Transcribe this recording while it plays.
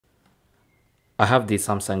I have the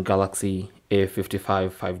Samsung Galaxy A55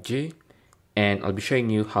 5G, and I'll be showing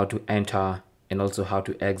you how to enter and also how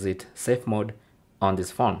to exit safe mode on this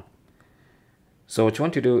phone. So what you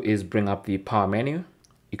want to do is bring up the power menu.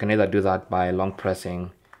 You can either do that by long pressing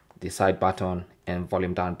the side button and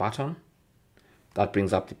volume down button. That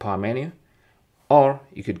brings up the power menu. Or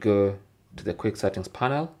you could go to the quick settings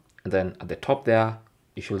panel, and then at the top there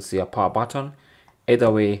you should see a power button. Either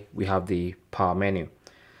way, we have the power menu.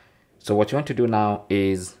 So what you want to do now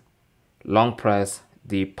is long press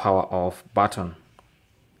the power off button.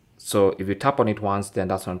 So if you tap on it once, then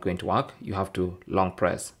that's not going to work. You have to long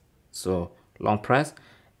press. So long press,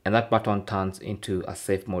 and that button turns into a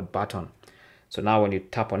safe mode button. So now when you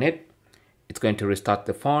tap on it, it's going to restart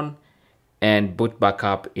the phone and boot back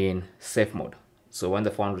up in safe mode. So when the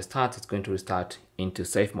phone restarts, it's going to restart into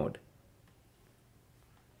safe mode.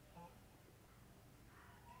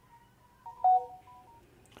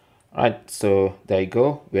 Alright, so there you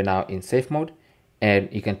go. We're now in safe mode, and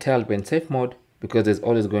you can tell we're in safe mode because there's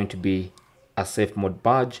always going to be a safe mode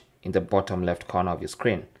badge in the bottom left corner of your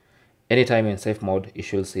screen. Anytime you're in safe mode, you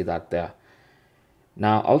should see that there.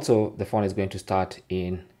 Now also, the phone is going to start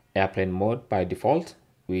in airplane mode by default,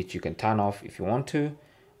 which you can turn off if you want to,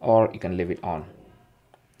 or you can leave it on.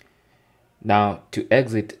 Now to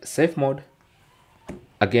exit safe mode,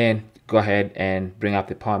 again, go ahead and bring up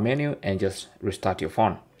the power menu and just restart your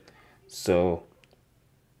phone. So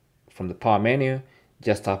from the power menu,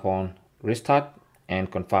 just tap on restart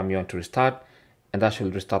and confirm you want to restart, and that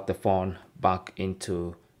should restart the phone back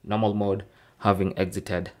into normal mode, having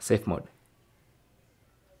exited safe mode.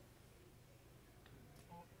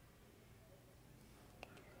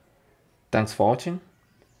 Thanks for watching.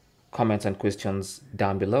 Comments and questions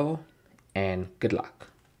down below, and good luck.